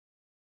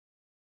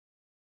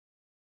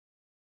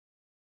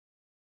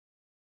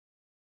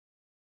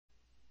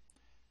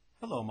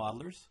Hello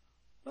modelers.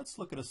 Let's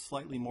look at a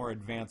slightly more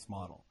advanced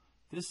model,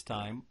 this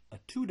time a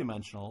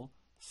two-dimensional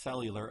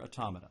cellular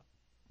automata.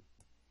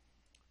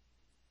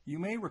 You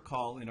may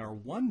recall in our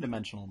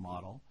one-dimensional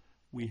model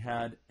we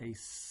had a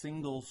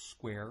single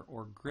square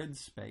or grid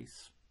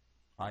space,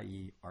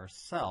 i.e. our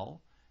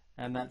cell,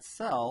 and that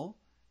cell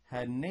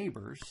had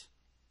neighbors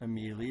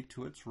immediately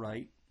to its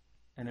right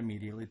and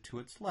immediately to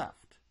its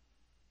left.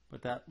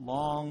 But that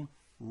long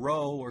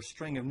row or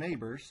string of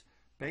neighbors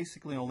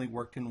basically only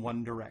worked in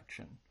one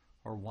direction,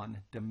 or one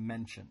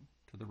dimension,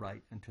 to the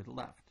right and to the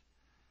left.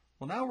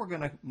 Well, now we're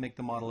going to make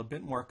the model a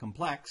bit more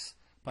complex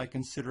by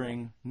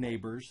considering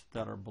neighbors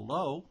that are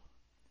below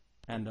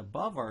and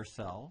above our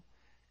cell,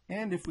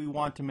 and if we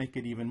want to make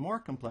it even more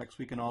complex,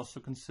 we can also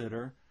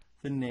consider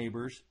the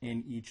neighbors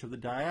in each of the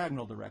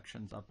diagonal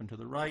directions, up and to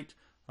the right,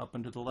 up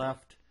and to the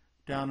left,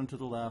 down and to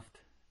the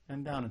left,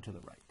 and down and to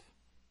the right.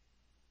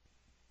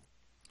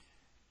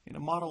 In a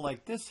model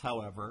like this,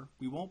 however,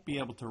 we won't be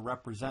able to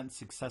represent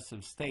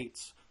successive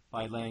states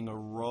by laying a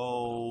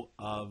row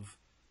of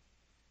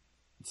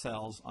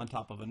cells on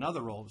top of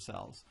another row of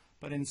cells,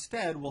 but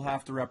instead we'll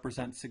have to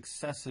represent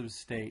successive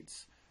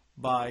states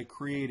by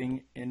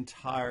creating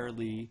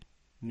entirely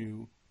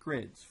new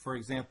grids. For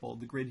example,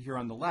 the grid here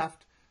on the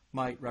left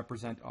might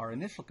represent our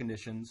initial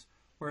conditions,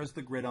 whereas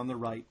the grid on the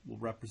right will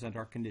represent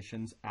our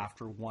conditions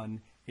after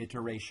one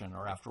iteration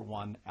or after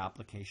one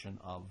application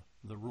of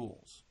the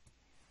rules.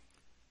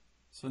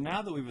 So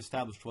now that we've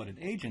established what an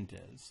agent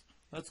is,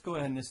 let's go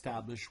ahead and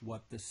establish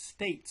what the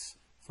states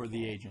for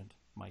the agent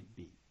might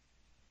be.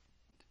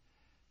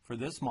 For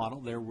this model,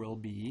 there will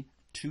be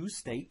two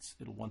states.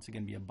 It'll once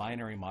again be a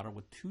binary model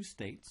with two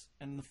states.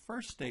 And the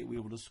first state we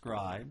will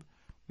describe,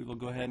 we will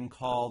go ahead and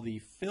call the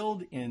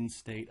filled-in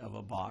state of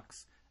a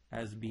box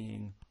as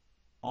being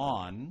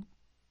on.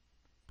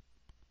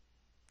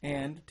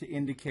 And to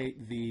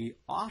indicate the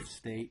off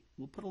state,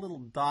 we'll put a little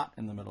dot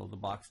in the middle of the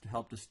box to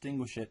help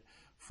distinguish it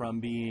from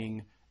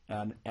being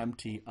an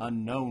empty,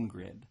 unknown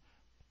grid.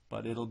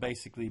 But it'll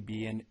basically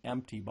be an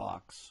empty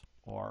box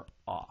or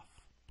off.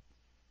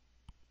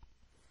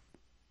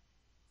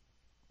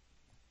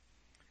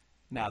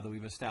 Now that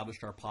we've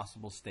established our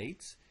possible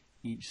states,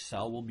 each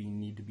cell will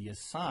need to be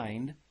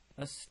assigned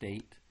a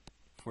state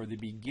for the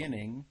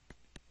beginning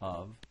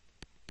of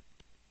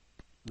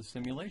the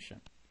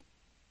simulation.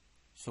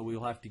 So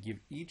we'll have to give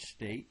each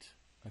state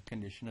a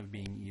condition of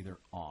being either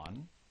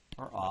on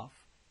or off,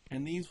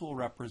 and these will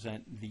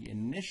represent the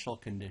initial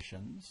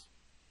conditions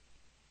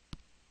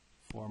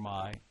for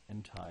my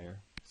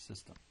entire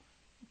system.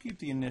 We'll keep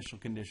the initial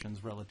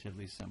conditions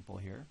relatively simple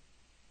here.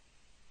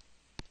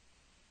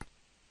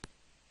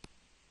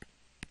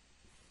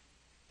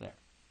 There.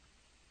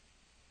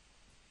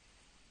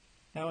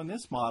 Now in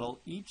this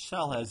model, each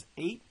cell has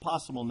 8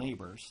 possible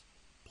neighbors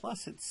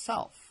plus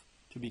itself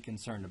to be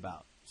concerned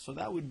about. So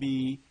that would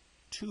be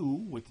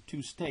 2 with the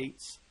 2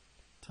 states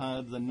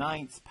to the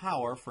 9th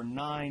power for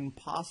 9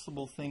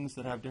 possible things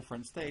that have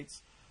different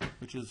states,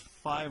 which is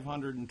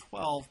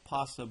 512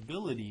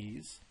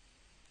 possibilities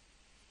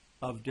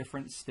of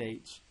different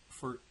states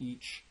for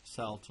each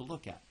cell to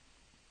look at.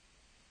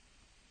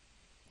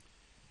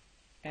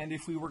 And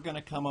if we were going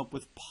to come up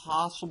with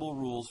possible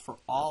rules for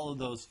all of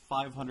those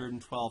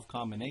 512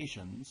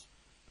 combinations,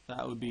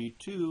 that would be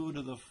 2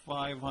 to the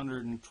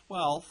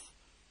 512th,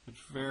 which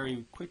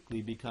very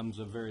quickly becomes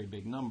a very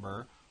big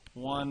number,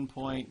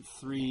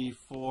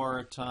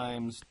 1.34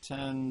 times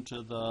 10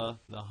 to the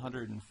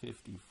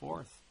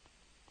 154th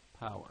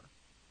power.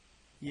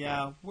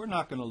 Yeah, we're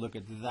not going to look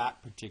at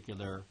that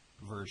particular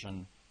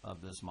version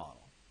of this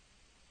model.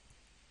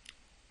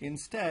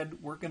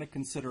 Instead, we're going to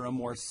consider a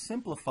more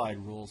simplified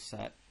rule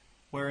set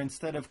where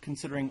instead of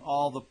considering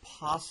all the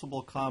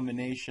possible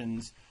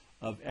combinations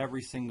of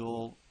every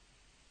single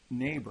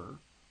neighbor,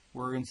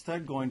 we're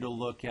instead going to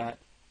look at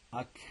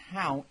a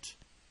count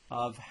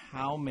of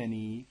how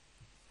many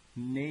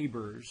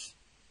neighbors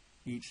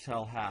each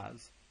cell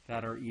has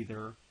that are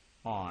either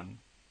on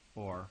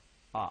or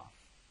off,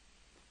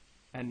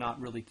 and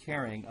not really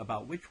caring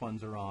about which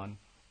ones are on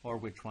or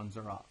which ones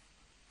are off.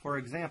 For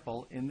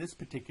example, in this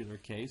particular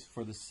case,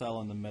 for the cell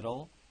in the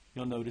middle,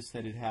 you'll notice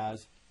that it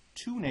has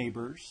 2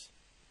 neighbors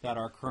that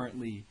are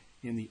currently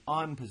in the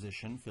on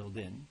position, filled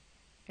in,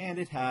 and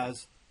it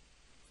has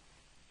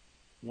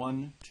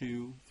 1,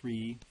 2,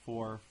 3,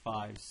 4,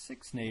 5,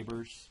 6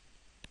 neighbors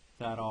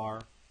that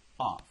are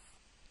off.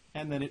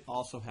 And then it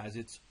also has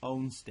its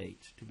own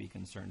state to be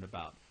concerned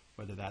about,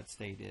 whether that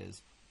state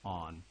is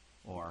on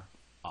or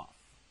off.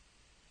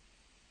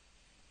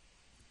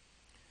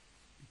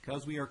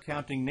 Because we are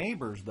counting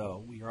neighbors,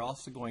 though, we are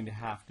also going to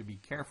have to be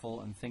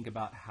careful and think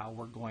about how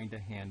we're going to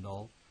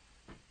handle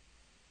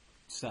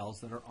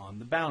cells that are on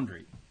the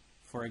boundary.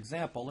 For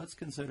example, let's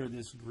consider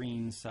this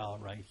green cell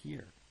right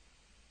here.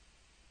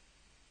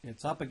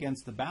 It's up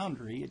against the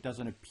boundary. It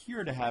doesn't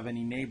appear to have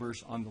any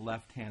neighbors on the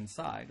left-hand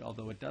side,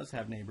 although it does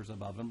have neighbors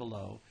above and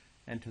below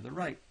and to the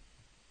right.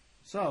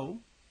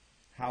 So,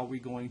 how are we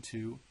going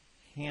to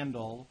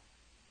handle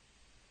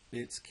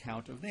its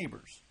count of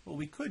neighbors? Well,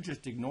 we could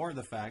just ignore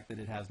the fact that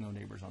it has no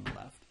neighbors on the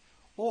left,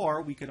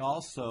 Or we could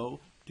also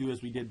do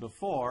as we did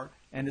before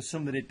and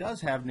assume that it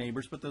does have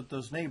neighbors, but that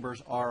those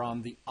neighbors are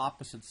on the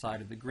opposite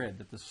side of the grid,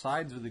 that the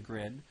sides of the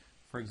grid,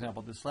 for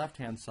example, this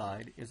left-hand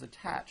side, is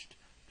attached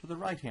to the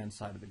right-hand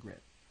side of the grid.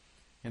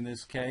 In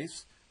this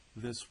case,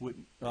 this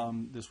would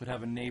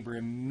have a neighbor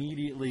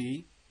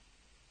immediately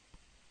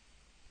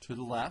to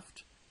the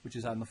left, which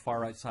is on the far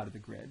right side of the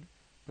grid.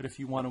 But if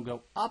you want to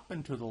go up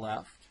and to the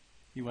left,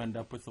 you end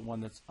up with the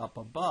one that's up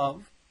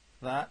above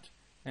that.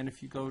 And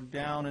if you go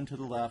down and to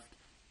the left,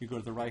 you go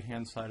to the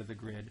right-hand side of the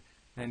grid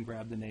and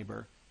grab the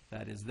neighbor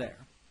that is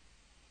there.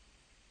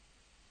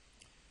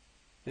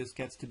 This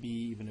gets to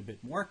be even a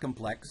bit more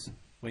complex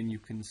when you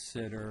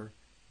consider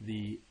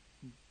the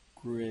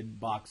grid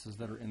boxes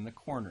that are in the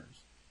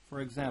corners.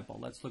 For example,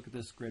 let's look at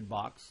this grid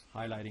box,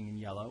 highlighting in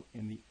yellow,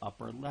 in the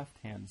upper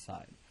left-hand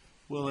side.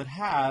 Well, it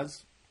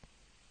has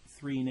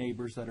 3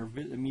 neighbors that are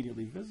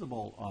immediately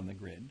visible on the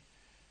grid.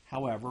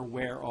 However,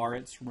 where are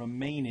its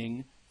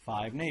remaining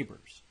 5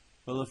 neighbors?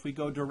 Well, if we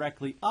go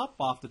directly up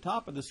off the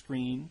top of the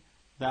screen,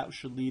 that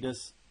should lead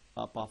us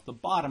up off the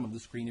bottom of the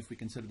screen. If we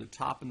consider the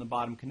top and the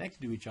bottom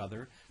connected to each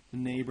other, the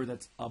neighbor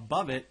that's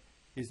above it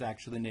is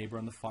actually the neighbor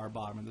on the far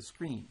bottom of the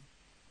screen.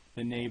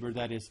 The neighbor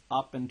that is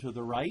up and to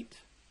the right,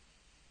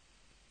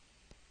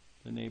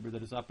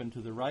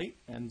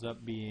 ends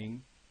up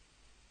being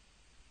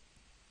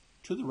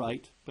to the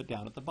right, but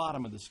down at the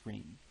bottom of the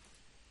screen.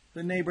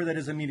 The neighbor that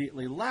is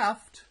immediately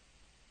left,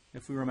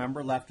 if we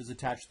remember, left is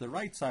attached to the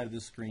right side of the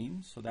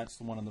screen, so that's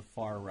the one on the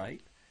far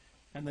right.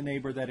 And the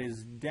neighbor that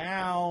is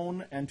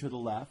down and to the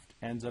left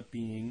ends up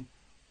being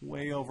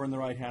way over on the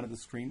right hand of the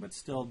screen, but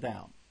still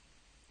down.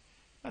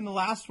 And the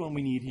last one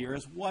we need here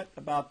is, what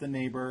about the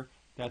neighbor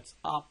that's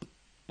up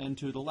and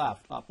to the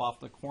left, up off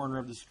the corner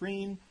of the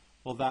screen?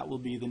 Well, that will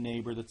be the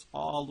neighbor that's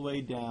all the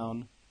way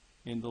down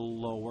in the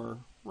lower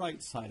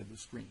right side of the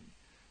screen.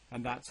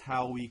 And that's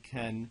how we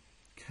can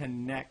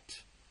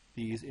connect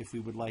these if we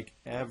would like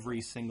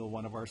every single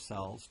one of our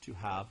cells to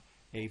have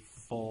a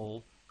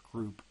full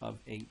group of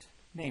 8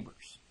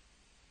 neighbors.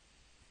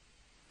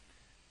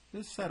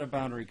 This set of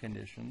boundary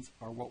conditions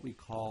are what we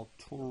call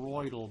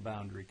toroidal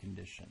boundary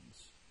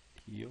conditions.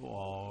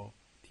 T-O-R-O-I-D-A-L.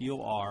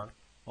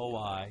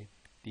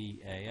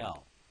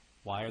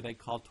 Why are they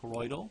called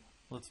toroidal?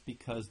 Well, it's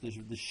because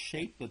the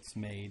shape that's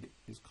made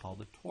is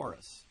called a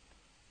torus.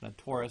 A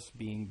torus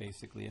being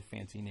basically a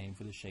fancy name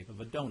for the shape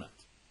of a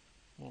donut.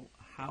 Well,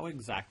 how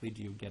exactly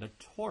do you get a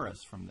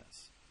torus from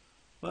this?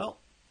 Well,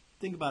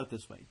 think about it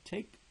this way.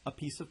 Take a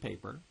piece of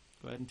paper.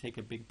 Go ahead and take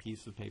a big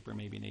piece of paper,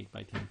 maybe an 8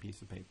 by 10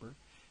 piece of paper.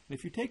 And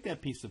if you take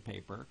that piece of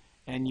paper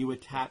and you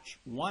attach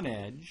one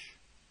edge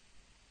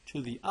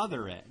to the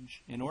other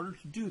edge, in order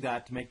to do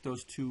that, to make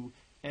those two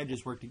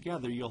edges work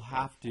together, you'll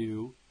have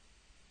to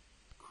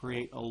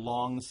create a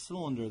long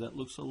cylinder that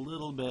looks a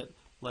little bit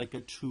like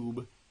a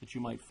tube that you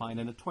might find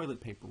in a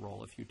toilet paper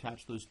roll. If you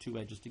attach those two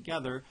edges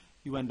together,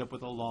 you end up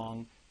with a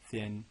long,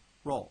 thin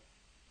roll.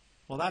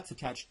 Well, that's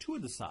attached to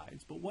the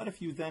sides, but what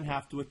if you then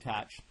have to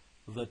attach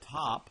the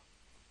top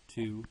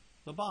to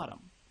the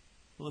bottom?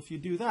 Well, if you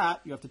do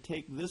that, you have to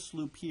take this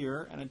loop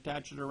here and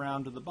attach it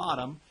around to the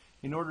bottom.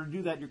 In order to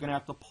do that, you're going to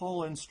have to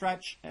pull and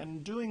stretch,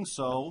 and doing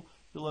so,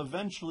 you'll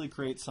eventually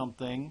create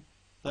something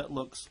that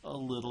looks a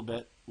little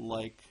bit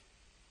like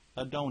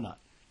a donut.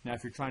 Now,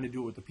 if you're trying to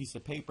do it with a piece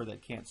of paper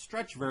that can't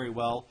stretch very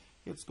well,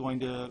 it's going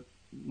to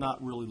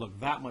not really look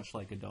that much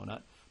like a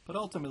donut. But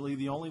ultimately,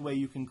 the only way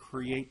you can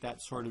create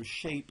that sort of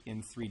shape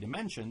in 3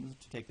 dimensions,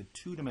 to take the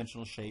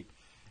 2-dimensional shape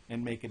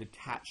and make it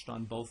attached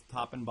on both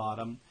top and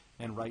bottom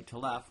and right to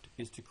left,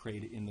 is to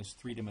create it in this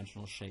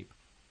 3-dimensional shape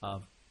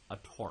of a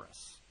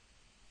torus.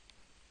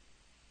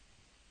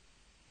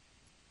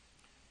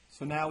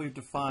 So now we've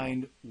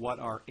defined what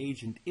our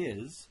agent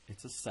is.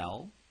 It's a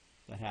cell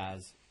that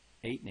has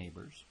 8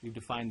 neighbors. We've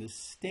defined the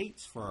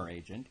states for our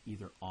agent,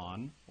 either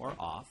on or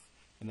off,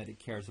 and that it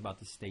cares about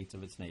the states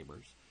of its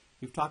neighbors.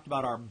 We've talked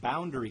about our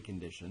boundary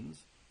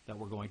conditions, that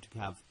we're going to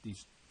have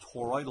these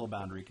toroidal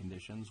boundary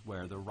conditions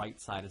where the right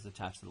side is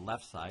attached to the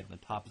left side and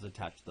the top is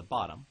attached to the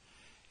bottom.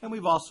 And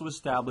we've also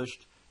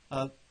established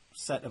a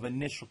set of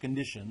initial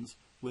conditions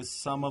with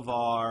some of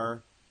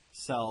our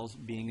cells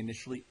being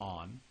initially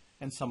on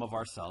and some of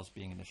our cells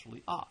being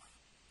initially off.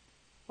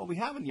 What we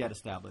haven't yet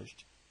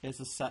established is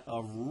a set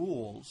of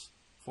rules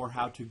for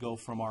how to go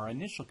from our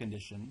initial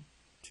condition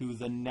to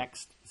the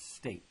next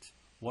state.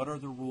 What are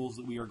the rules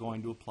that we are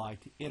going to apply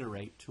to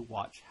iterate to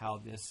watch how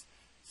this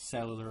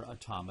cellular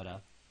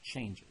automata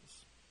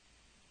changes?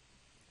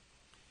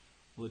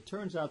 Well, it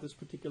turns out this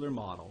particular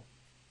model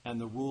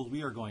and the rules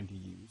we are going to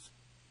use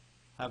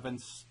have been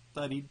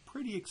studied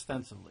pretty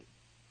extensively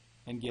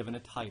and given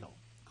a title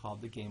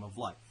called the Game of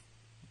Life.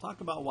 We'll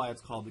talk about why it's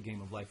called the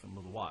Game of Life in a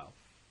little while.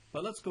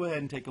 But let's go ahead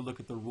and take a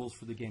look at the rules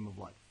for the Game of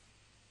Life.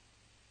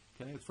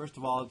 Okay, first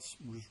of all, it's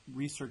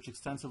researched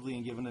extensively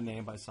and given a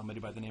name by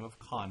somebody by the name of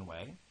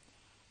Conway.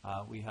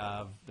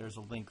 There's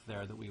a link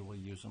there that we will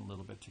use in a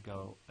little bit to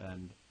go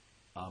and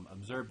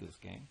observe this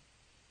game.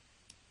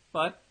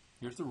 But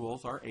here's the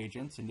rules. Our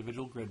agents,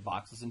 individual grid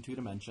boxes in 2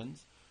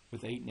 dimensions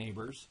with 8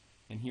 neighbors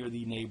And here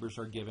the neighbors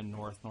are given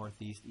north,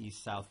 northeast,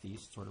 east,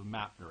 southeast, sort of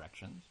map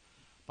directions.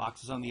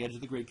 Boxes on the edge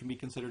of the grid can be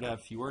considered to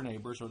have fewer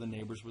neighbors, or the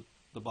neighbors with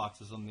the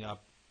boxes on the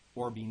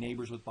or be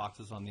neighbors with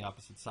boxes on the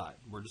opposite side.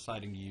 We're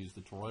deciding to use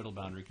the toroidal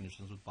boundary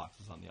conditions with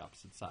boxes on the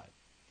opposite side.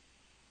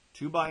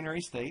 Two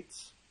binary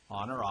states,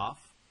 on or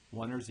off,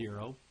 1 or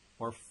 0,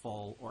 or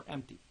full or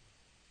empty.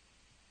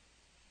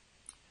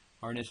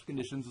 Our initial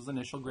conditions is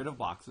initial grid of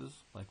boxes,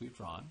 like we've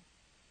drawn.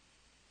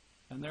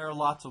 And there are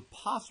lots of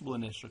possible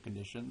initial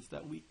conditions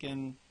that we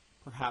can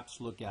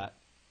perhaps look at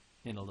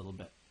in a little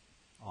bit.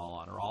 All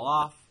on or all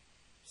off,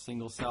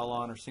 single cell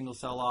on or single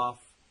cell off.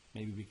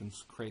 Maybe we can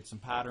create some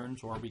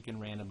patterns, or we can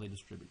randomly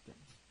distribute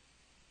things.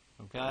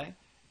 Okay?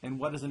 And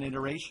what is an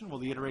iteration? Well,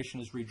 the iteration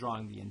is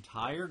redrawing the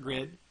entire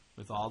grid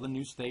with all the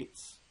new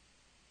states.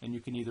 And you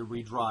can either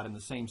redraw it in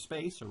the same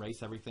space,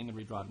 erase everything and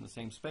redraw it in the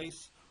same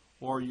space,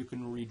 or you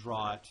can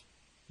redraw it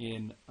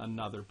in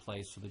another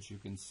place so that you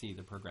can see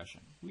the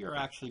progression. We are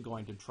actually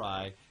going to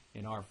try,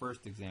 in our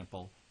first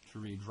example, to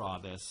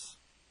redraw this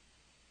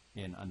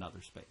in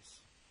another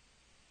space.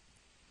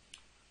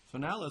 So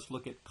now let's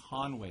look at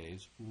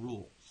Conway's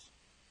rules.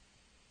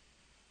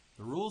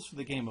 The rules for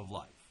the game of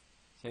life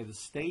say the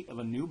state of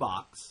a new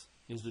box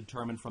is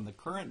determined from the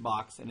current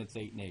box and its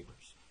 8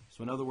 neighbors.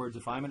 So in other words,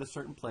 if I'm in a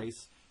certain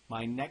place,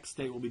 my next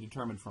state will be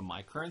determined from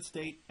my current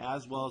state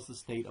as well as the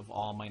state of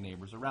all my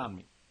neighbors around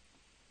me.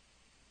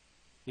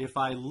 If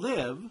I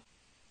live,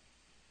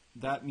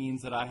 that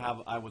means that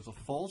I was a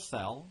full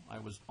cell, I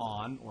was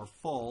on or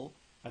full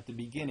at the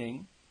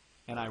beginning,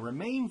 and I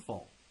remain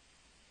full.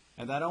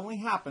 And that only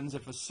happens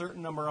if a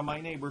certain number of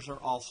my neighbors are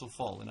also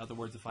full. In other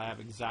words, if I have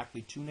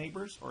exactly 2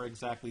 neighbors or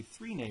exactly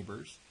 3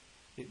 neighbors,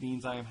 it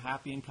means I am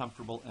happy and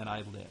comfortable and I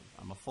live.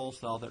 I'm a full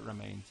cell that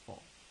remains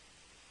full.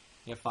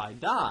 If I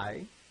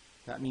die,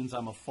 that means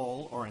I'm a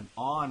full or an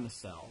on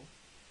cell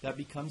that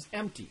becomes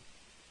empty.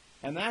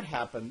 And that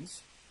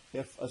happens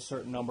if a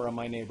certain number of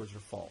my neighbors are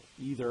full.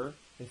 Either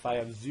if I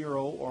have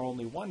 0 or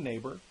only 1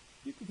 neighbor,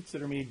 you can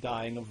consider me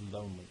dying of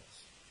loneliness.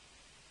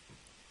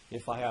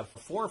 If I have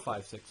 4,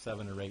 5, 6,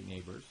 7, or 8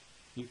 neighbors,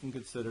 you can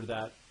consider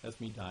that as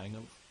me dying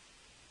of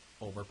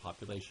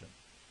overpopulation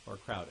or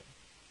crowding.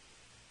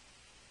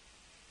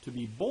 To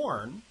be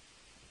born,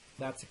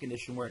 that's a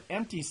condition where an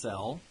empty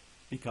cell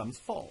becomes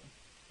full,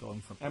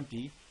 going from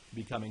empty to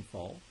becoming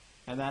full.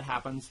 And that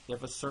happens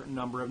if a certain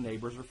number of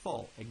neighbors are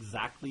full,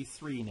 exactly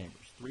 3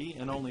 neighbors, 3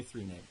 and only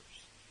 3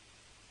 neighbors.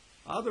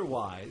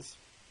 Otherwise,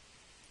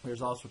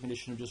 there's also a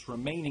condition of just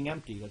remaining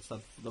empty. That's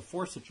the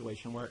fourth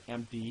situation where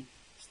empty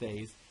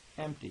stays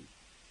empty.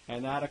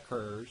 And that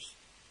occurs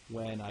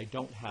when I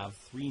don't have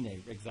 3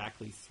 neighbors,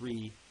 exactly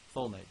 3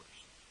 full neighbors.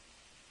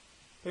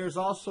 There's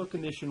also a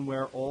condition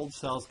where old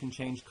cells can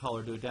change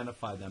color to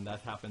identify them.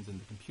 That happens in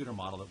the computer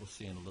model that we'll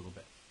see in a little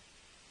bit.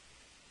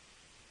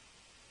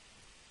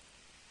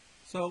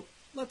 So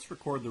let's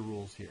record the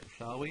rules here,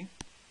 shall we?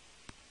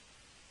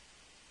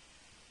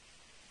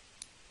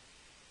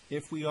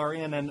 If we are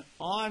in an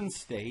on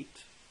state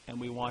and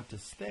we want to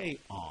stay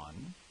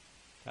on,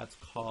 that's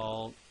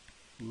called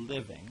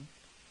living.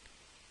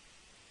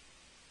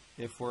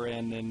 If we're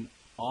in an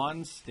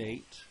on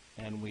state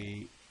and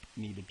we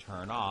need to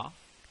turn off,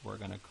 we're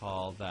going to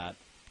call that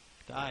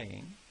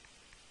dying.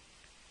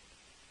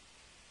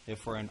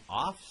 If we're in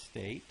off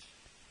state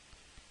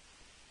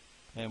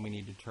and we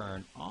need to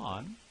turn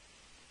on,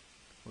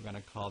 we're going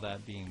to call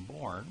that being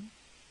born.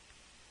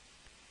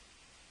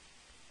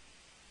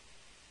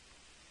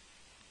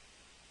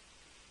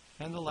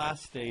 And the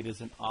last state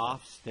is an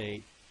off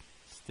state,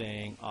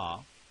 staying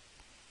off.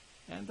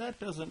 And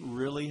that doesn't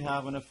really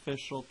have an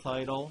official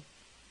title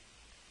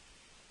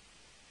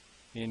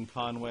in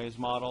Conway's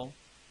model.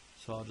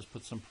 So I'll just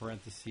put some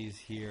parentheses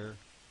here.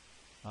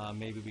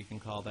 Maybe we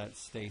can call that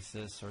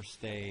stasis or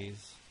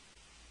stays.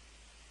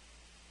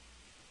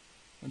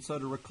 And so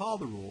to recall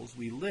the rules,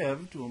 we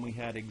lived when we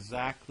had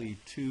exactly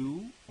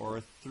 2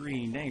 or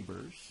 3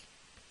 neighbors,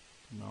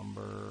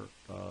 number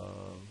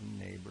of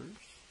neighbors.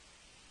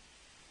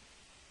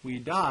 We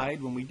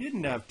died when we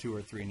didn't have 2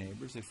 or 3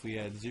 neighbors, if we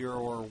had 0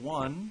 or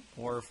 1,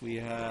 or if we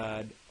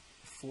had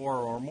 4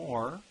 or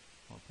more.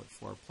 I'll put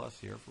 4 plus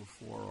here for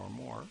 4 or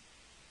more.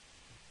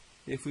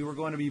 If we were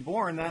going to be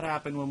born, that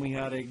happened when we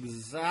had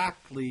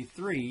exactly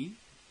 3.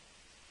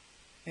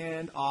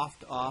 And off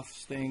to off,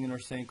 staying in our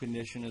same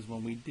condition as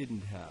when we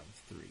didn't have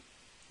 3,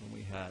 when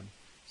we had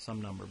some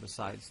number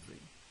besides 3.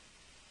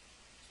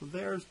 So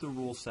there's the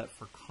rule set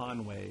for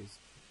Conway's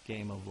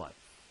game of life.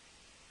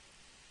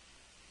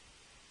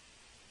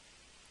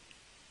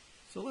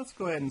 So let's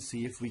go ahead and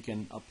see if we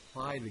can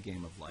apply the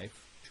game of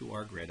life to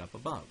our grid up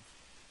above.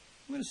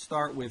 I'm going to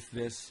start with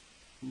this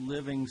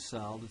living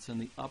cell that's in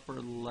the upper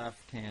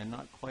left hand,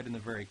 not quite in the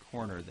very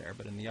corner there,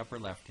 but in the upper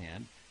left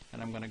hand.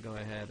 And I'm going to go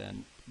ahead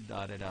and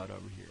dot it out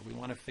over here. We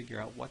want to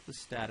figure out what the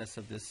status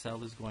of this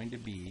cell is going to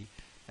be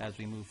as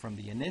we move from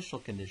the initial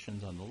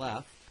conditions on the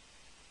left,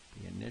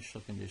 the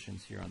initial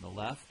conditions here on the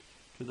left,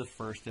 to the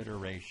first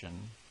iteration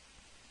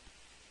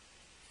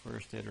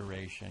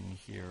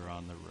here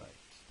on the right.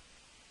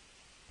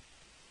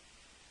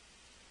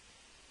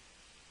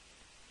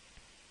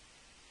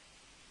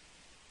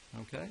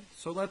 Okay,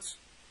 so let's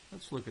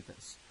look at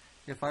this.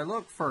 If I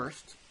look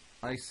first,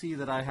 I see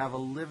that I have a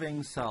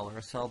living cell, or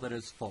a cell that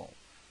is full,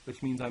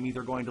 which means I'm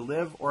either going to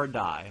live or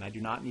die, and I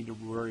do not need to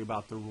worry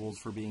about the rules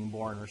for being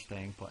born or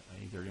staying put.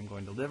 I either am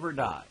going to live or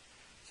die.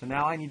 So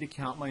now I need to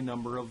count my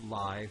number of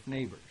live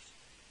neighbors.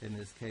 In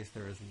this case,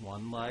 there is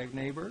one live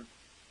neighbor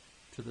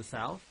to the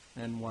south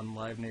and one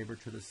live neighbor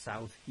to the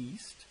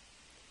southeast,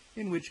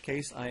 in which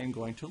case I am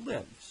going to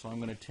live. So I'm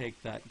going to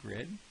take that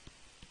grid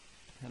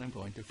and I'm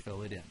going to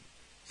fill it in.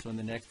 So in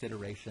the next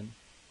iteration,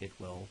 it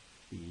will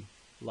be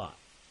live.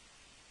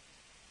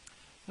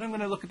 And I'm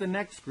going to look at the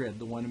next grid,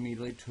 the one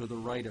immediately to the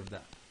right of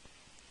that.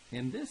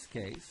 In this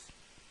case,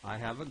 I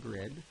have a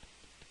grid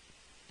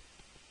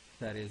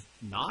that is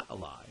not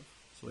alive,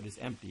 so it is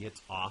empty,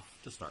 it's off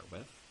to start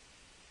with.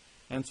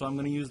 And so I'm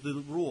going to use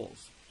the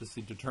rules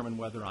to determine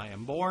whether I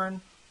am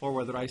born or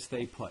whether I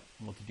stay put.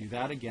 Well, to do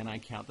that, again, I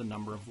count the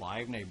number of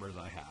live neighbors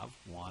I have.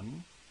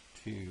 1,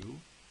 2,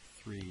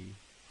 3,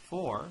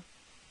 4.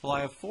 Well,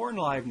 I have 4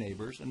 live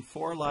neighbors, and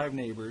 4 live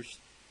neighbors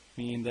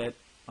mean that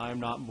I'm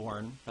not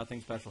born,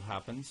 nothing special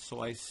happens,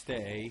 so I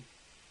stay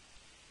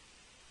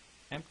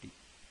empty,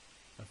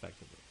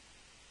 effectively.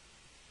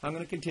 I'm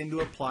going to continue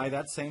to apply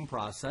that same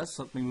process.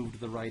 Let me move to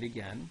the right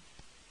again.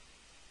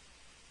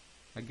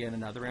 Again,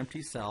 another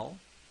empty cell.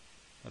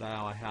 But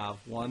now I have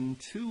 1,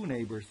 2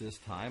 neighbors this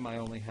time. I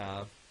only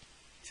have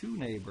 2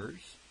 neighbors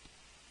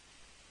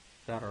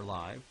that are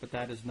live, but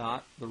that is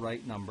not the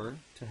right number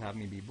to have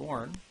me be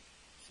born.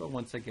 So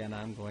once again,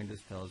 I'm going to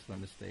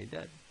stay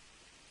dead.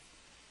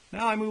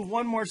 Now I move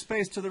one more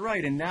space to the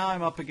right, and now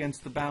I'm up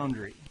against the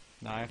boundary.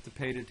 Now I have to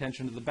pay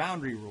attention to the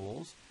boundary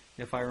rules.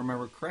 If I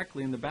remember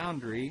correctly in the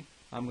boundary,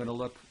 I'm going to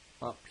look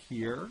up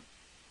here,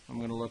 I'm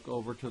going to look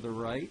over to the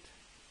right,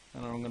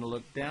 and I'm going to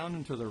look down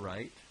and to the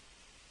right,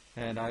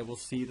 and I will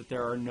see that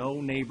there are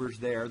no neighbors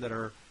there that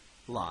are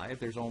live.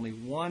 There's only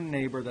one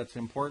neighbor that's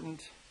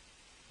important.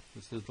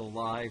 This is the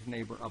live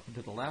neighbor up and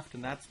to the left,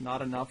 and that's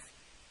not enough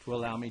to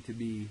allow me to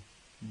be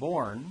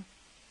born,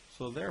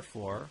 so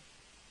therefore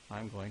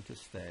I'm going to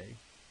stay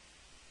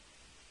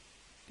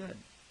dead.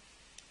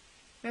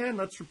 And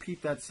let's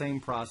repeat that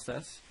same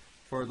process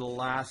for the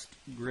last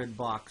grid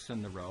box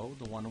in the row,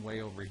 the one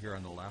way over here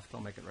on the left. I'll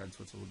make it red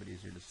so it's a little bit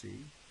easier to see.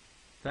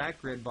 That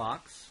grid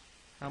box,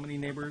 how many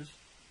neighbors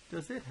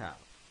does it have?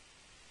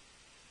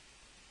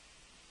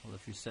 Well,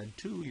 if you said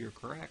 2, you're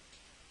correct.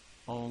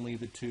 Only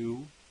the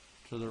 2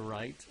 to the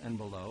right and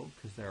below,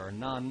 because there are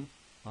none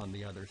on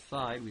the other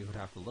side. We would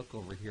have to look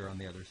over here on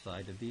the other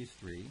side of these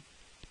 3,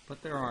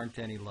 but there aren't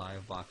any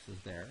live boxes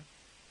there.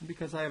 And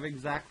because I have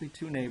exactly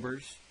 2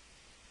 neighbors,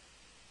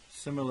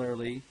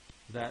 similarly,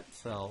 that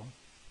cell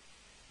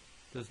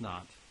does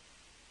not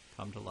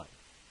come to life.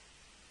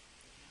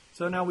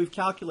 So now we've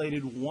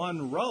calculated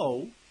one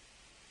row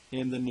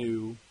in the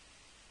new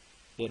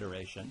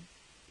iteration,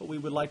 but we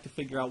would like to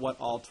figure out what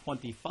all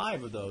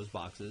 25 of those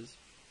boxes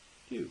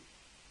do.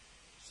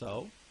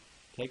 So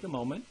take a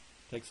moment,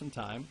 take some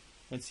time,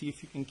 and see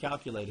if you can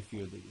calculate a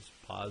few of these.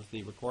 Pause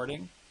the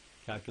recording,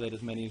 calculate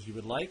as many as you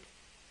would like.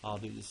 I'll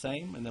do the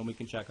same, and then we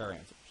can check our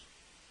answers.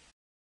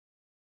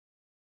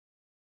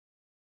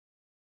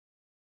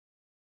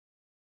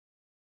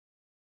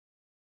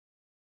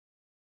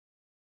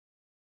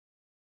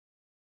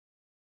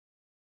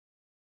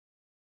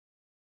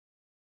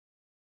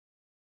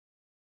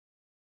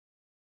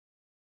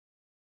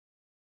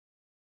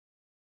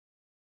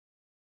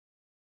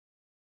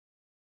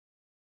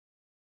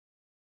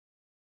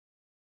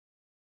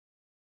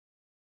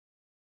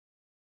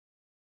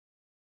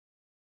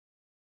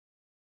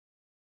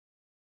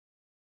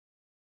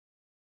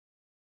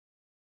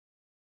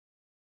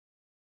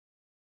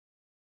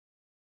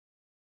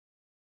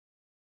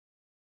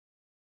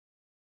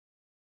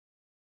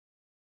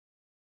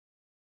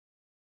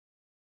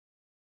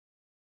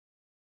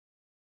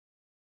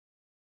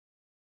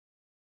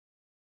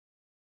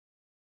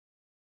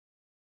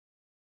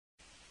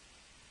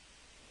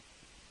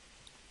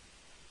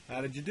 How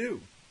did you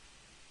do?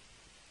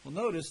 Well,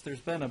 notice there's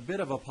been a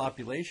bit of a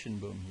population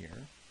boom here.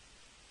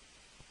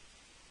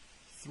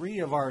 3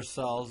 of our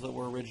cells that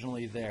were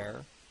originally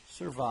there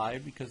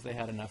survived because they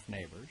had enough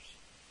neighbors,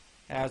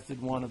 as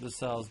did one of the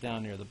cells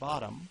down near the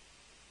bottom.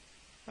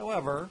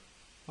 However,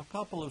 a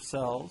couple of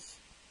cells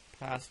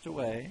passed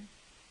away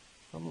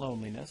from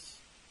loneliness,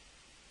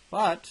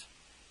 but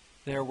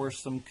there were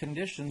some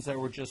conditions that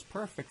were just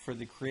perfect for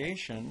the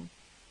creation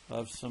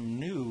of some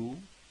new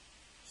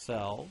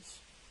cells.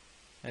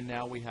 And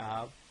now we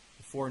have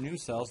 4 new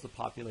cells, the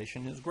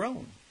population has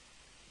grown.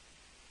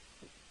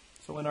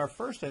 So in our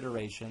first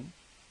iteration,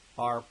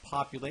 our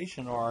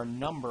population, or our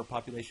number,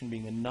 population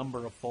being the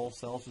number of full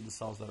cells or the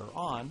cells that are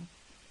on,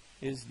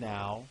 is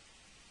now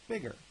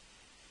bigger.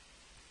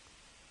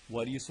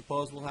 What do you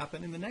suppose will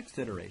happen in the next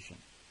iteration?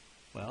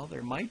 Well,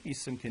 there might be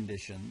some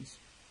conditions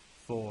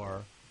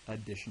for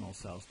additional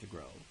cells to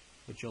grow,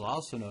 but you'll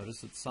also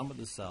notice that some of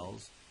the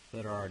cells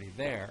that are already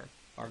there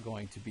are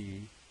going to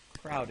be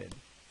crowded.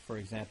 For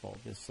example,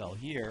 this cell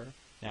here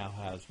now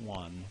has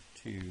 1,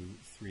 2,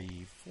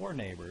 3, 4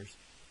 neighbors,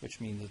 which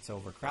means it's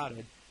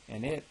overcrowded,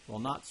 and it will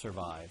not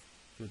survive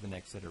through the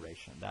next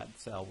iteration. That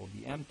cell will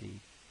be empty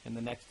in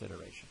the next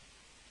iteration.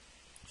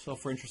 So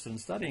if we're interested in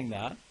studying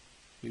that,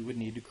 we would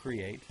need to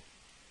create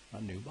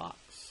a new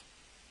box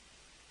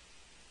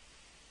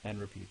and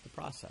repeat the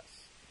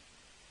process.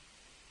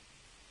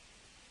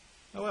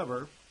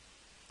 However,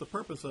 the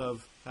purpose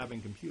of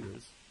having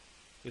computers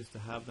is to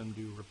have them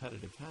do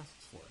repetitive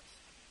tasks for us.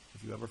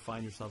 If you ever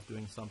find yourself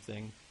doing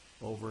something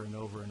over and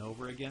over and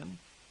over again,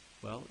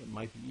 well, it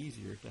might be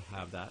easier to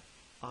have that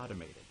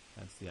automated.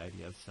 That's the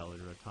idea of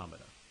cellular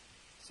automata.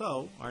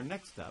 So, our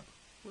next step,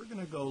 we're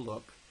going to go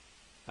look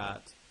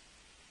at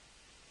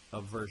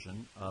a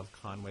version of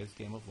Conway's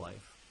Game of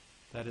Life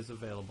that is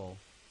available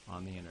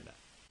on the internet.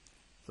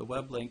 The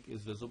web link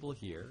is visible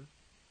here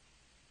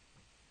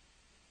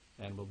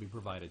and will be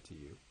provided to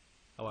you.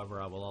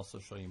 However, I will also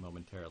show you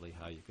momentarily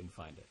how you can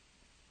find it.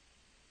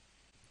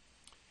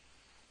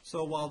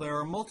 So while there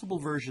are multiple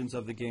versions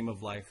of the Game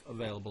of Life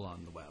available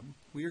on the web,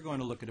 we are going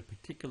to look at a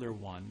particular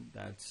one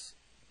that's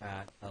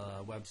at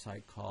a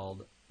website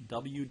called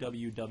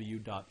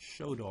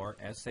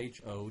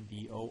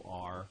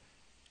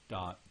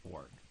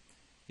www.shodor.org.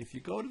 If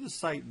you go to the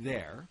site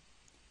there,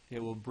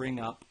 it will bring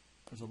up,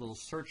 there's a little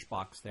search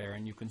box there,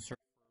 and you can search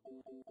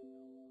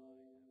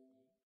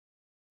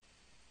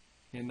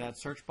in that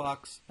search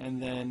box,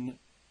 and then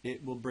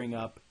it will bring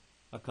up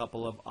a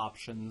couple of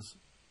options.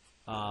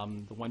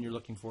 The one you're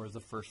looking for is the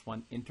first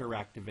one,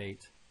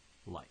 Interactivate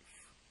Life.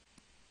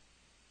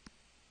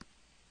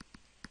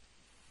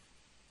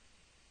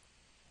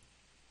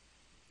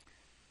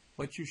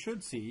 What you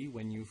should see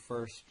when you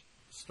first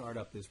start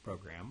up this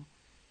program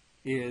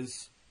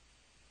is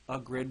a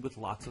grid with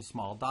lots of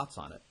small dots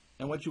on it.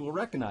 And what you will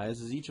recognize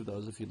is each of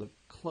those, if you look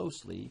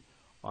closely,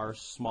 are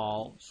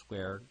small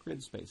square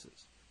grid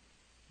spaces.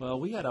 Well,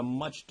 we had a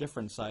much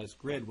different size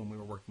grid when we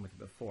were working with it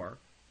before.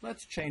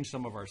 Let's change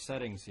some of our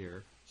settings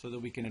here so that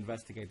we can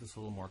investigate this a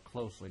little more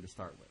closely to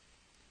start with.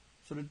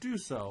 So to do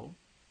so,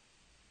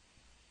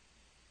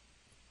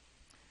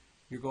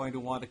 you're going to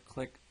want to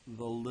click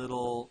the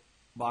little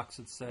box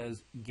that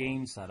says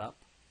Game Setup,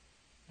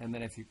 and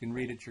then if you can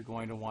read it, you're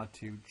going to want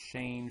to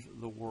change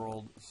the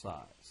world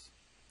size.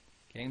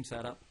 Game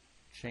Setup,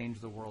 change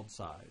the world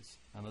size.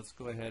 And let's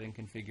go ahead and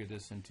configure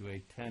this into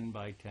a 10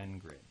 by 10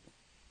 grid.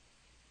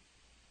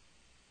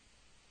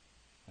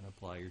 And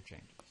apply your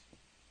changes.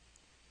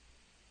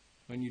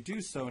 When you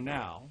do so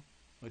now,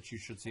 what you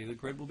should see, the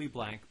grid will be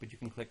blank, but you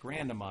can click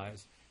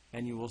Randomize,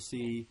 and you will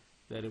see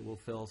that it will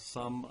fill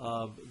some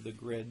of the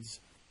grids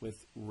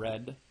with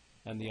red,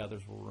 and the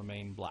others will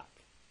remain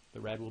black.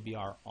 The red will be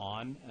our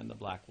on, and the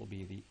black will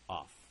be the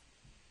off.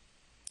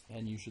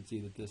 And you should see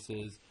that this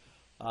is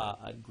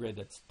a grid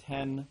that's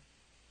 10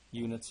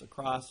 units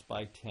across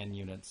by 10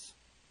 units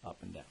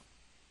up and down.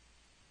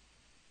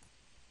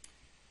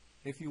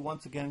 If you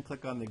once again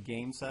click on the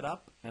Game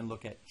Setup and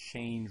look at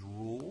Change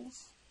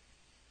Rules,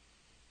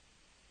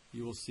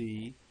 you will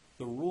see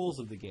the rules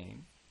of the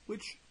game,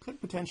 which could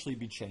potentially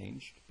be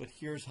changed, but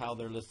here's how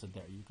they're listed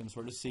there. You can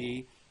sort of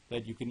see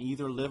that you can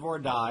either live or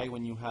die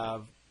when you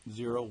have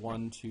 0,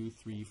 1, 2,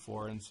 3,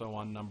 4, and so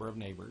on number of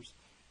neighbors.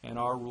 And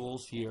our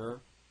rules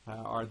here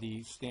are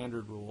the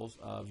standard rules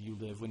of you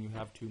live when you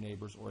have 2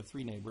 neighbors or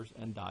 3 neighbors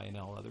and die in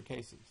all other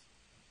cases.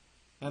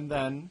 And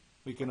then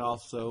we can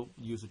also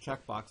use a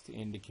checkbox to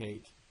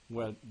indicate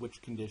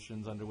which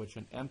conditions under which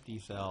an empty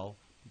cell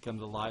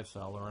becomes a live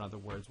cell, or in other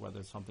words,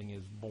 whether something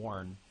is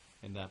born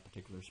in that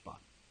particular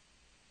spot.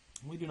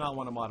 We do not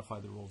want to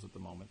modify the rules at the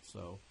moment,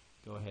 so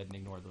go ahead and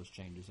ignore those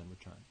changes and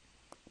return.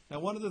 Now,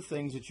 one of the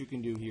things that you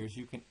can do here is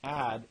you can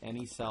add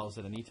any cells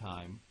at any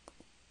time.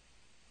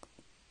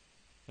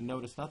 And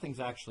notice nothing's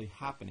actually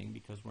happening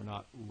because we're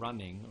not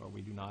running, or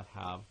we do not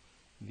have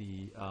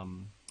the,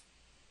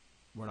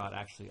 we're not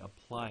actually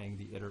applying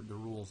the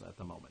rules at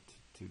the moment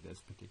to this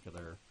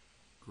particular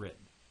grid.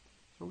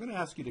 So we're going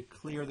to ask you to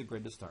clear the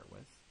grid to start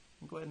with,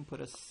 and go ahead and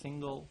put a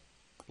single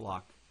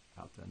block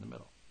out there in the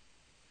middle.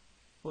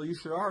 Well, you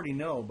should already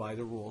know by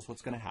the rules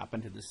what's going to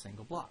happen to this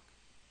single block.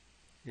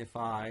 If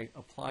I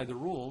apply the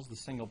rules, the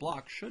single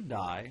block should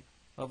die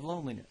of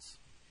loneliness.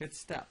 Hit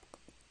Step.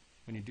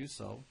 When you do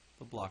so,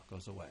 the block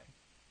goes away.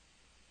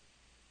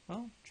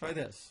 Well, try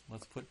this.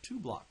 Let's put 2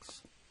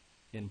 blocks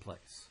in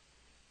place.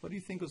 What do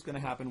you think was going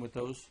to happen with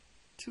those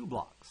 2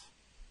 blocks?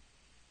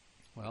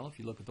 Well, if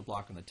you look at the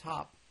block on the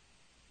top,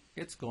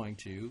 it's going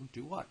to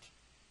do what?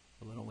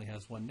 Well, it only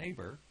has 1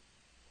 neighbor,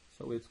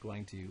 so it's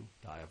going to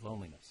die of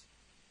loneliness.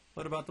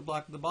 What about the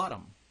block at the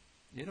bottom?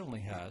 It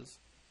only has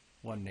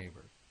 1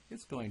 neighbor.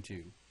 It's going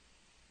to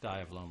die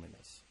of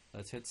loneliness.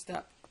 Let's hit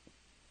Step.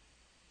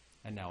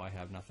 And now I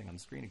have nothing on the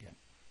screen again.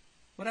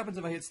 What happens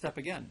if I hit Step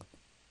again?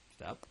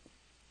 Step,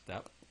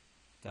 Step,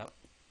 Step.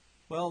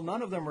 Well,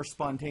 none of them are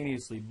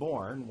spontaneously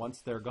born.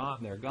 Once they're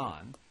gone, they're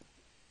gone.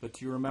 But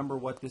do you remember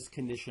what this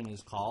condition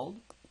is called?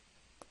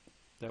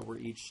 That where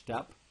each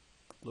step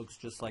looks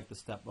just like the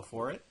step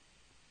before it?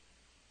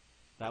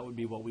 That would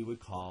be what we would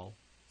call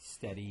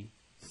steady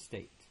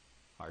state.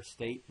 Our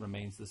state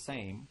remains the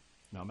same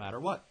no matter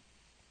what.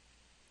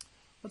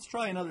 Let's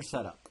try another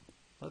setup.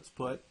 let's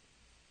put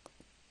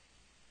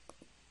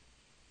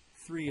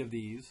 3 of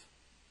these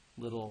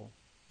little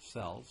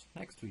cells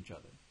next to each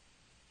other.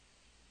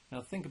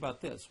 Now think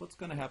about this. What's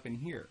going to happen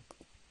here?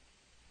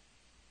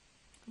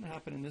 What's going to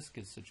happen in this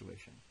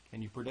situation?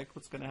 Can you predict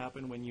what's going to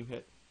happen when you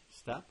hit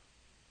step?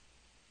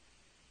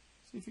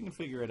 See if you can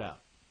figure it out.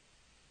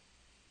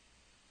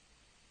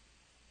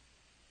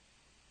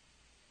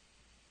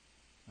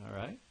 All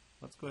right,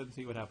 let's go ahead and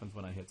see what happens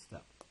when I hit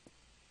step.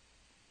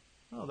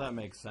 Well, that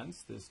makes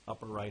sense. This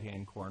upper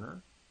right-hand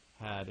corner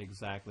had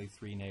exactly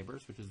 3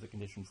 neighbors, which is the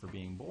condition for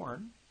being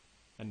born.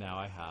 And now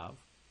I have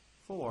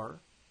 4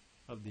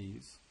 of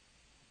these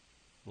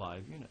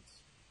live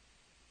units.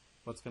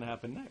 What's going to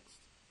happen next?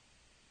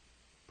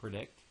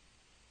 Predict.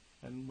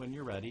 And when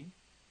you're ready,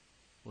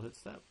 we'll hit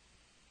step.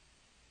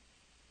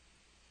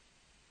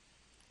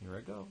 Here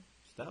I go.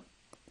 Step.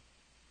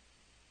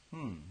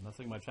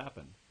 Nothing much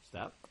happened.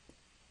 Step.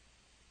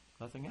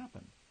 Nothing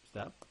happened.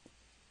 Step.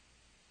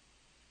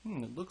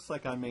 It looks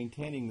like I'm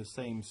maintaining the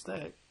same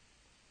state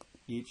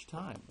each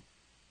time.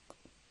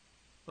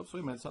 Oops, wait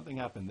a minute, something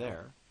happened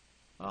there.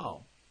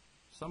 Oh,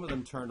 some of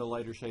them turned a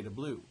lighter shade of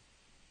blue.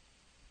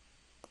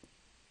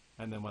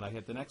 And then when I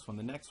hit the next one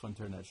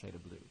turned that shade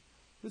of blue.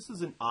 This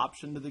is an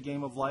option to the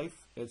game of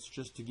life. It's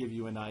just to give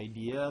you an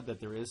idea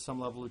that there is some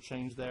level of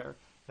change there,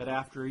 that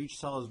after each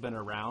cell has been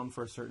around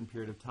for a certain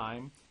period of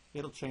time,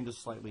 it'll change a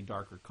slightly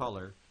darker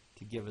color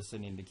to give us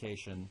an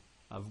indication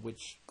of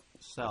which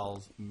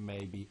cells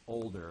may be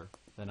older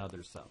than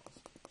other cells.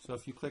 So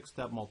if you click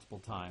step multiple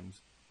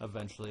times,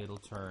 eventually it'll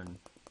turn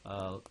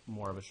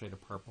more of a shade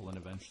of purple, and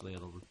eventually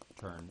it'll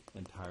turn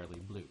entirely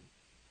blue.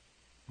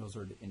 Those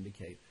are to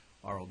indicate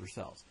our older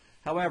cells.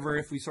 However,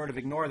 if we sort of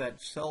ignore that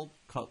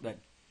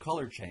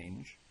color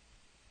change,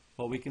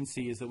 what we can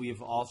see is that we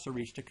have also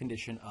reached a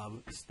condition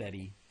of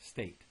steady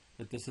state.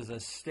 That this is a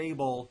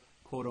stable,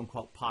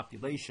 quote-unquote,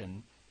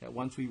 population, that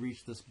once we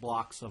reach this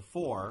box of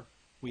 4,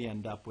 we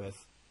end up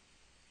with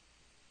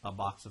a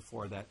box of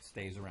 4 that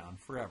stays around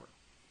forever.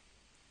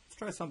 Let's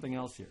try something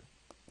else here.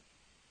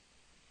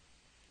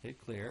 Hit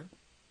clear.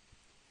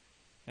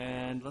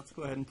 And let's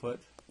go ahead and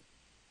put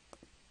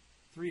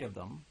 3 of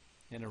them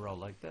in a row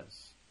like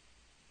this.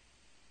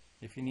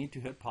 If you need to,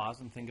 hit pause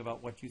and think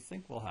about what you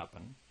think will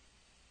happen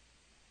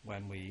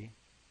when we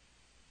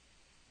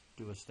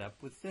do a step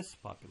with this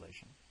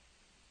population.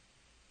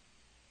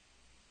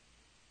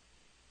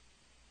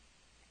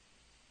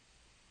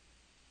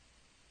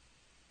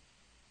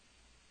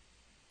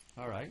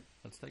 All right,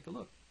 let's take a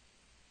look.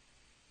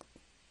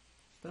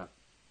 Step.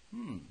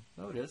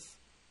 Notice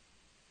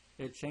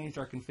it changed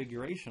our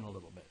configuration a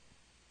little bit.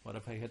 What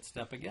if I hit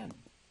step again?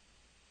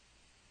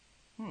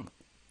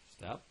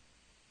 Step,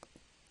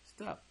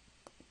 step,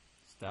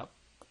 step,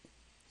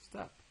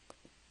 step.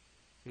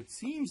 It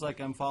seems like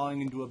I'm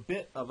falling into a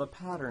bit of a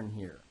pattern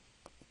here.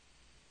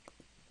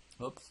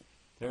 Oops,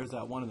 there's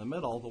that one in the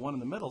middle. The one in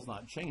the middle is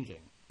not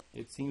changing.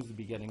 It seems to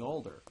be getting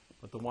older,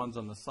 but the ones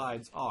on the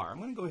sides are. I'm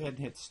going to go ahead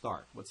and hit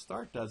start. What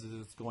start does is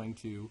it's going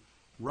to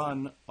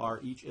run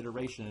each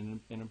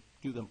iteration and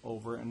do them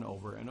over and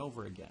over and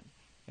over again.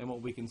 And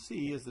what we can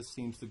see is this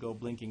seems to go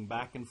blinking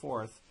back and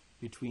forth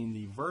between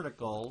the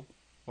vertical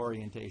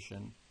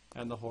orientation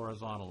and the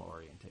horizontal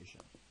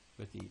orientation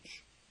with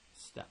each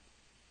step.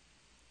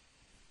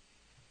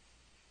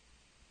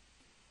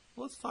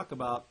 Let's talk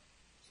about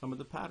some of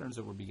the patterns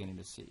that we're beginning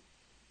to see.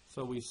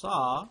 So we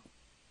saw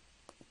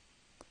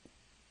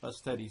a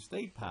steady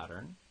state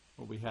pattern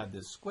where we had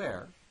this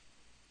square,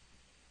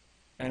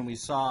 and we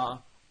saw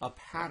a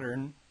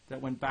pattern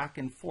that went back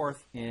and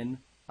forth in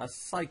a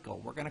cycle.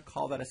 We're going to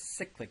call that a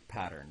cyclic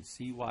pattern,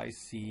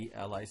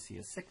 C-Y-C-L-I-C,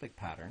 a cyclic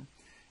pattern.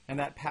 And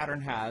that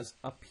pattern has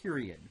a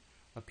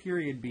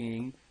period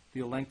being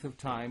the length of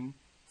time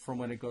from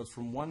when it goes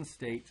from one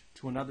state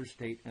to another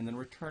state and then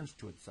returns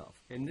to itself.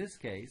 In this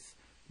case,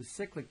 the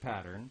cyclic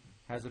pattern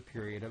has a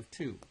period of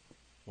 2.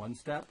 1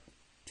 step,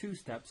 2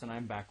 steps, and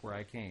I'm back where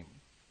I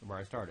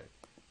started.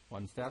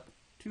 1 step,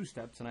 2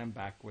 steps, and I'm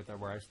back with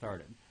where I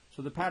started.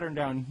 So the pattern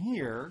down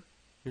here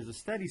is a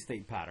steady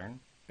state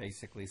pattern,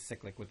 basically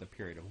cyclic with a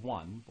period of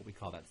 1, but we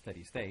call that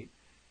steady state.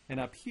 And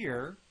up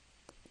here,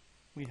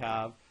 we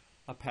have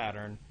a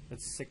pattern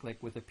that's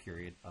cyclic with a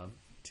period of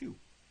 2.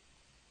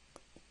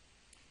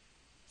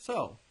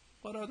 So,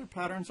 what other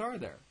patterns are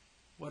there?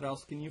 What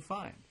else can you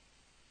find?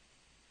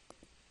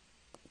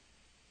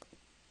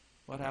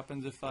 What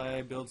happens if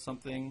I build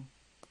something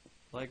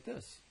like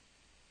this?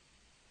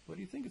 What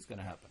do you think is going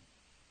to happen?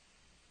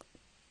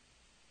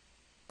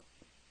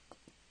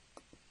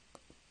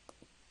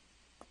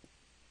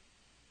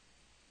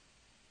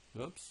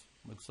 Oops,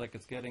 looks like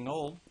it's getting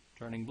old,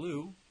 turning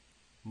blue.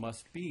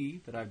 Must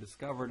be that I've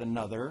discovered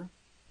another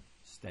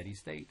steady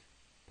state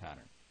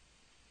pattern.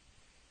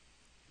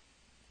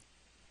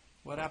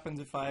 What happens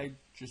if I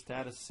just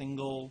add a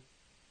single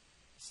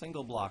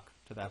block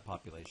to that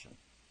population?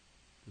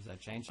 Does that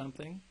change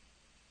something?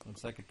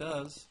 Looks like it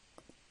does.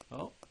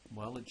 Oh,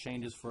 well, it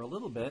changes for a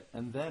little bit,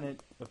 and then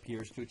it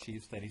appears to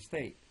achieve steady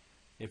state.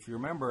 If you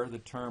remember, the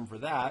term for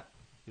that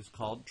is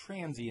called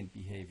transient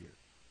behavior.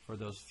 for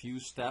those few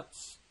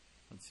steps.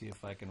 Let's see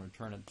if I can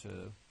return it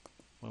to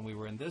when we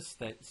were in this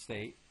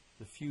state.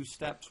 The few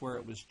steps where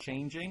it was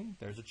changing,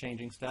 there's a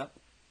changing step.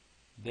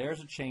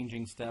 There's a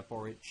changing step,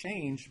 or it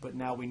changed, but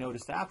now we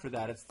noticed after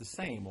that it's the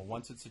same. Well,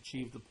 once it's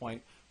achieved the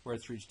point where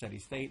it's reached steady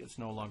state, it's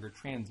no longer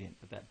transient.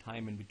 But that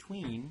time in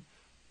between,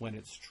 when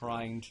it's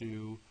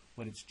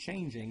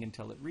changing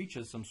until it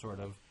reaches some sort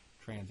of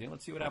transient.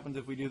 Let's see what happens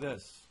if we do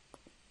this.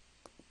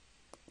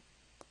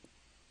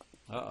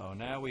 Uh-oh,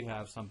 now we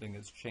have something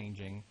that's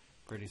changing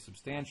pretty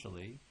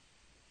substantially.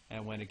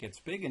 And when it gets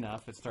big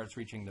enough, it starts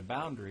reaching the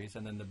boundaries,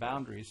 and then the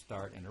boundaries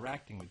start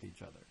interacting with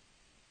each other.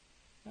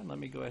 And let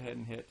me go ahead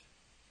and hit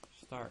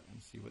start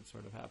and see what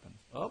sort of happens.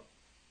 Oh,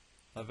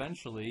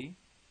 eventually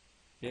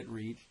it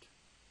reached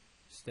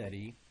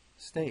steady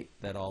state,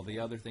 that all the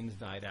other things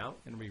died out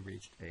and we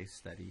reached a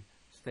steady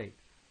state.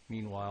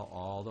 Meanwhile,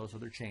 all those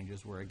other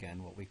changes were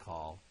again what we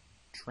call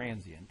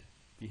transient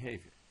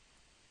behavior.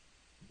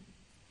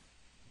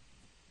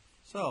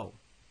 So,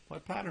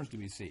 what patterns do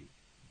we see?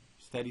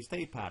 Steady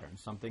state patterns,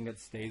 something that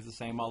stays the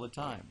same all the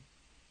time.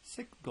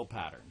 Cyclical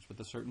patterns with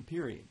a certain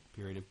period.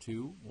 Period of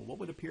 2, well, what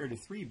would a period of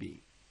 3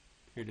 be?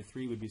 Period of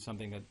 3 would be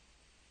something that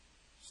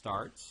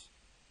starts,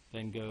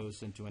 then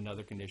goes into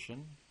another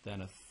condition,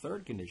 then a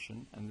third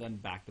condition, and then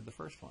back to the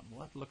first one.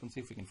 We'll have to look and see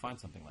if we can find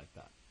something like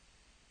that.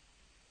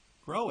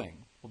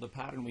 Growing, well, the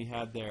pattern we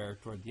had there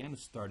toward the end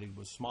started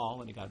was small,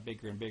 and it got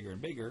bigger and bigger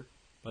and bigger,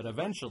 but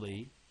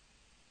eventually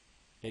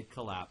it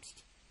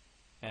collapsed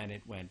and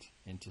it went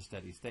into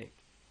steady state.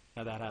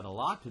 Now that had a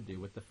lot to do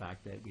with the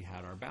fact that we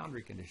had our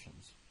boundary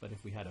conditions. But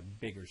if we had a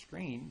bigger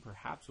screen,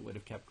 perhaps it would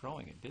have kept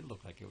growing. It did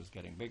look like it was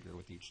getting bigger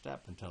with each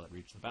step until it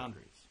reached the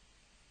boundaries.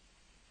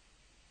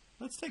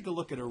 Let's take a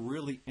look at a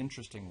really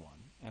interesting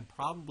one, and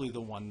probably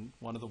the one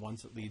of the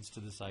ones that leads to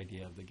this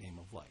idea of the game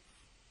of life.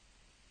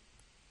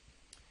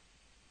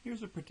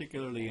 Here's a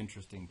particularly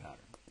interesting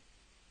pattern.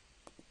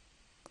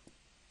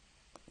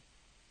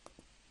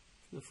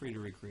 Feel free to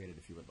recreate it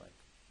if you would like.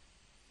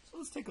 So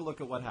let's take a look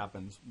at what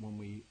happens when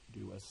we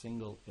do a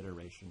single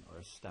iteration or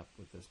a step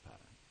with this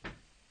pattern.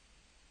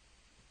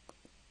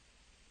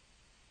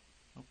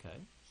 Okay,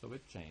 so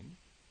it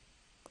changed.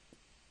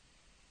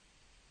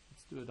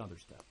 Let's do another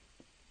step.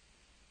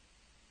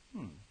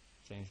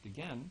 Changed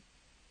again.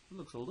 It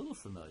looks a little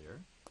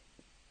familiar.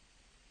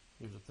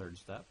 Here's a third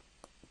step.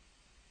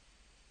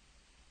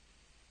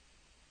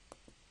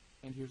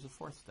 And here's a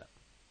fourth step.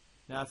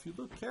 Now if you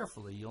look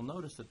carefully, you'll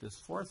notice that this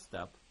fourth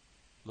step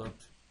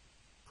looked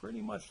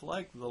pretty much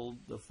like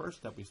the first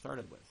step we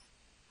started with.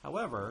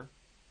 However,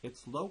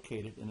 it's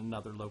located in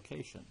another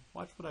location.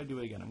 Watch what I do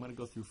again. I'm going to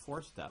go through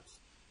 4 steps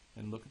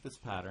and look at this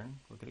pattern,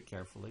 look at it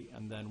carefully,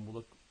 and then we'll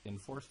look in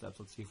 4 steps.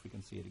 Let's see if we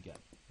can see it again.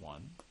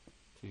 1,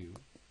 2,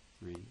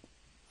 3,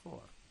 4.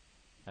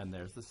 And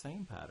there's the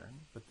same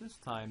pattern, but this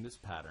time this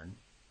pattern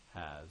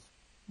has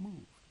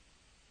moved.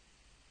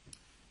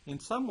 In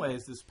some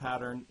ways, this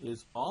pattern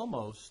is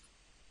almost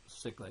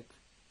cyclic,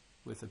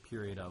 with a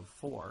period of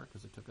 4,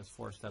 because it took us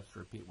 4 steps to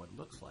repeat what it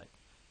looks like.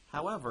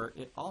 However,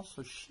 it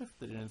also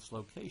shifted in its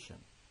location.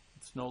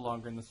 It's no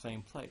longer in the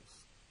same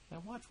place.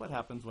 Now watch what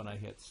happens when I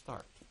hit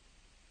start.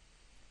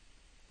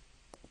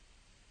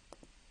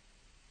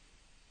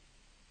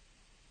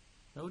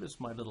 Notice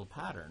my little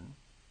pattern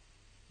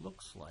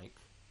looks like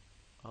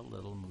a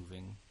little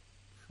moving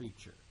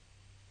creature.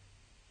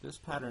 This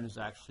pattern is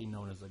actually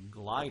known as a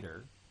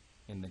glider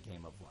in the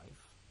game of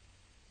life.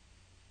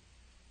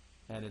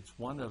 And it's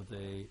one of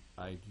the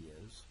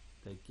ideas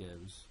that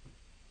gives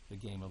the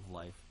game of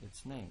life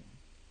its name.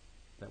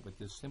 That with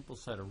this simple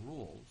set of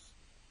rules,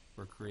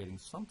 we're creating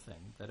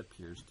something that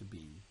appears to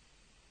be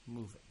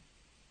moving.